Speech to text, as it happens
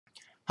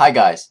Hi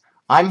guys,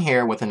 I'm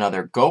here with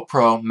another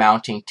GoPro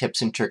mounting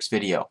tips and tricks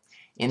video.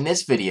 In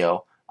this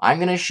video, I'm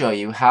going to show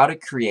you how to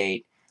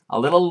create a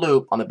little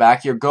loop on the back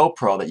of your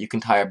GoPro that you can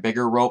tie a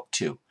bigger rope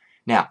to.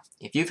 Now,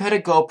 if you've had a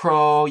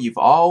GoPro, you've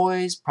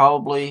always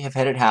probably have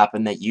had it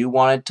happen that you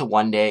wanted to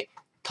one day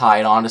tie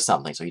it onto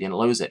something so you didn't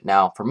lose it.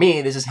 Now, for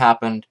me, this has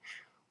happened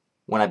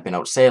when I've been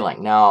out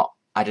sailing. Now,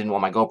 I didn't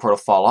want my GoPro to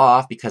fall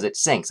off because it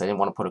sinks. I didn't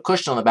want to put a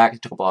cushion on the back,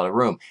 it took up a lot of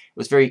room. It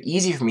was very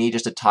easy for me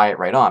just to tie it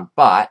right on,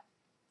 but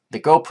the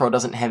GoPro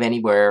doesn't have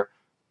anywhere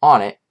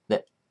on it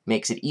that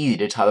makes it easy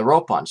to tie the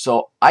rope on.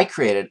 So I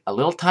created a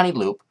little tiny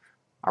loop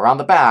around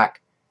the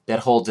back that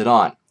holds it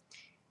on.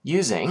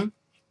 Using,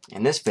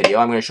 in this video,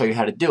 I'm going to show you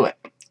how to do it.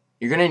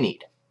 You're going to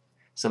need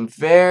some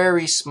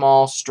very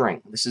small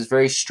string. This is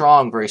very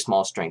strong, very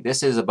small string.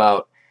 This is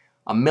about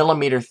 1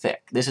 millimeter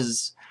thick. This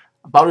is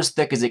about as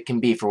thick as it can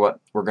be for what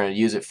we're going to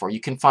use it for.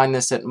 You can find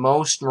this at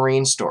most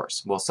marine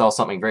stores. We'll sell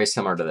something very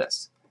similar to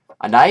this.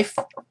 A knife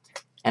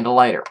and a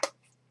lighter.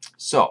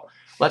 So,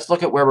 let's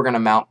look at where we're going to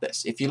mount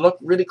this. If you look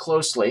really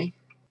closely,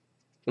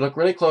 at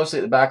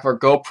the back of our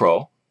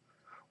GoPro,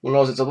 we'll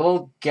notice there's a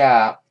little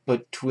gap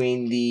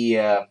between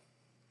the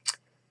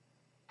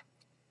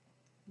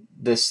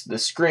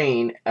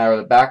screen, or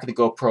the back of the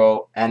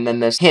GoPro, and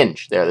then this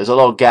hinge there. There's a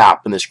little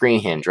gap in the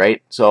screen hinge,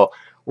 right? So,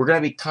 we're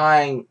going to be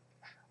tying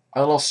a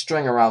little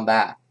string around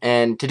that.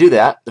 And to do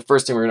that, the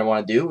first thing we're going to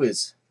want to do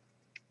is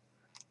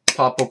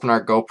pop open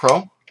our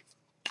GoPro,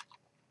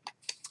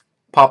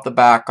 pop the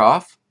back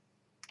off,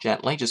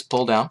 gently, just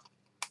pull down.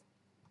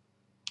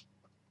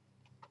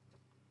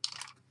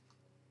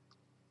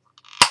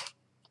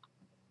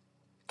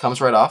 Comes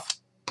right off.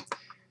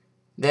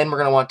 Then we're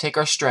going to want to take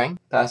our string,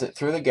 pass it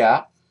through the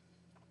gap,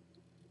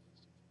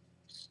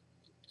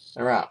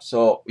 around.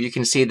 So you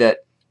can see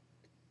that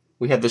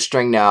we have the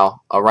string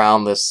now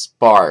around this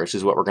bar, which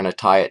is what we're going to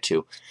tie it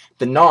to.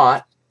 The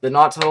knot's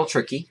a little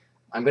tricky.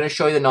 I'm going to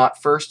show you the knot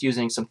first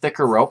using some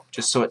thicker rope,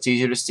 just so it's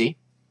easier to see.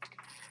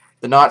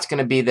 The knot's going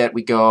to be that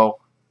we go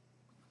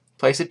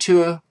place the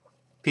two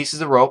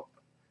pieces of rope,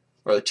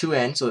 or the two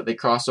ends, so that they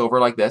cross over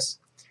like this.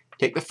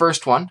 Take the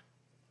first one,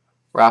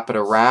 wrap it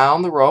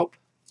around the rope,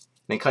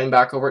 then coming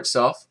back over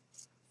itself.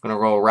 I'm going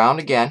to roll around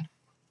again.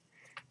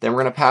 Then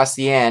we're going to pass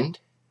the end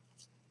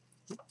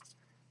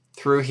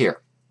through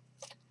here.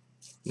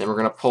 Then we're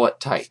going to pull it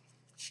tight.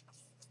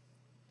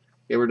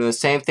 Okay, we're doing the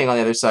same thing on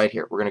the other side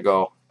here. We're going to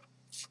go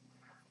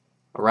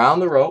around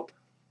the rope.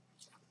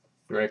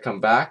 We're going to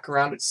come back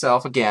around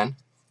itself again.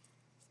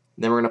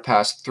 Then we're going to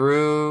pass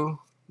through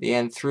the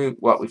end, through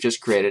what we've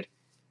just created,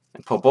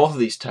 and pull both of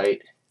these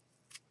tight.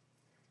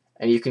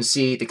 And you can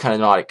see the kind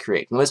of knot it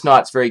creates. And this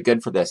knot's very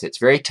good for this. It's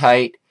very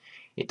tight.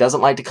 It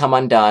doesn't like to come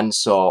undone,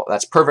 so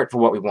that's perfect for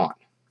what we want.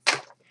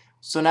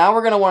 So now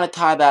we're going to want to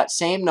tie that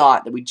same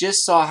knot that we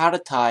just saw how to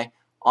tie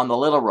on the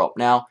little rope.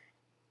 Now,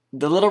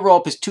 the little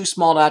rope is too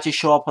small to actually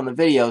show up on the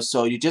video,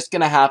 so you're just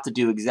going to have to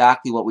do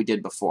exactly what we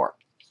did before.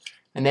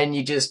 And then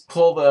you just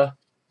pull the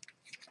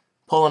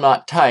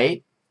knot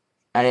tight,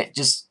 and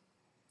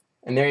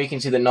there you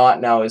can see the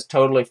knot now is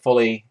totally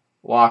fully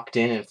locked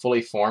in and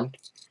fully formed.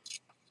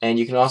 And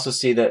you can also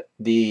see that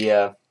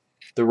the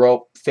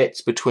rope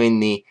fits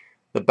between the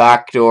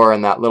back door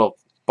and that little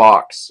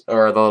box,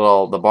 or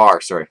the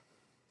bar, sorry.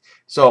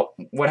 So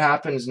what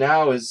happens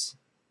now is,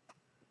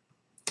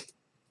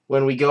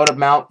 when we go to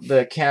mount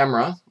the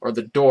camera or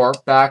the door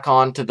back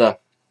onto the,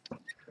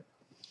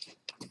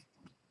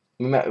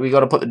 we go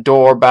to put the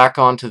door back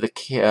onto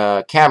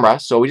the camera,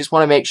 so we just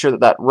want to make sure that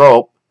that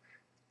rope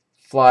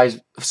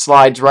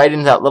slides right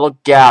into that little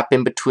gap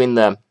in between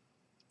the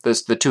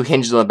two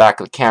hinges on the back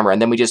of the camera, and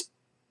then we just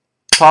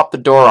pop the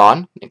door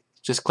on. It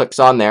just clicks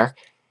on there,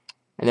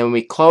 and then when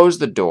we close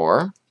the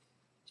door,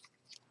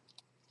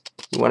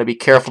 we want to be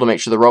careful to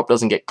make sure the rope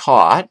doesn't get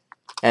caught,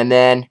 and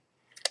then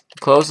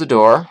close the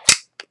door.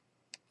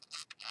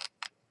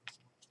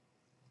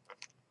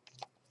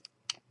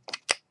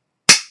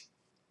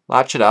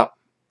 Latch it up,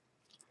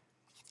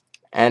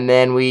 and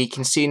then we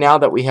can see now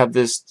that we have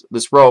this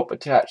rope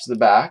attached to the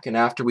back, and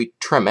after we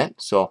trim it,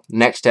 so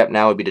next step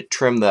now would be to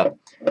trim the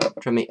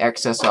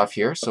excess off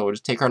here. So we'll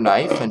just take our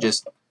knife and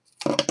just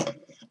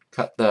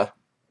cut the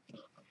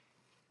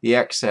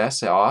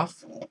excess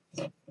off.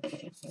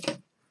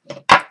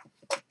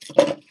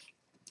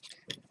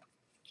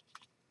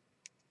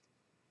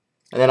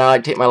 And then I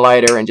take my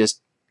lighter and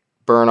just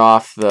burn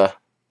off the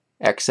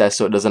excess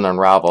so it doesn't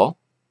unravel.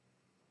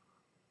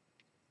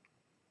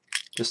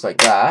 Just like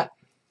that.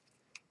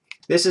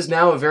 This is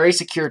now a very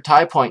secure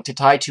tie point to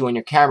tie to on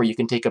your camera. You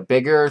can take a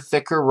bigger,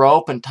 thicker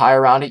rope and tie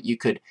around it. You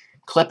could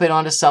clip it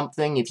onto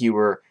something if you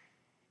were,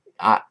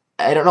 I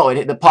don't know,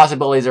 the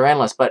possibilities are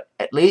endless, but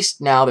at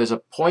least now there's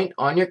a point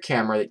on your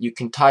camera that you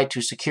can tie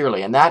to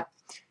securely, and that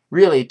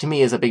really, to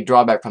me, is a big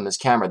drawback from this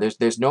camera.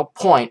 There's no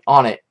point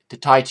on it to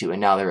tie to, and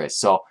now there is.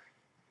 So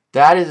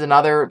that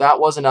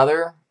was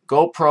another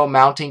GoPro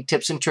mounting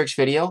tips and tricks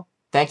video.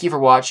 Thank you for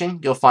watching.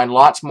 You'll find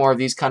lots more of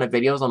these kind of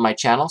videos on my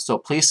channel, so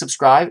please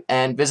subscribe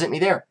and visit me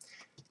there.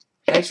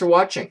 Thanks for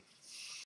watching.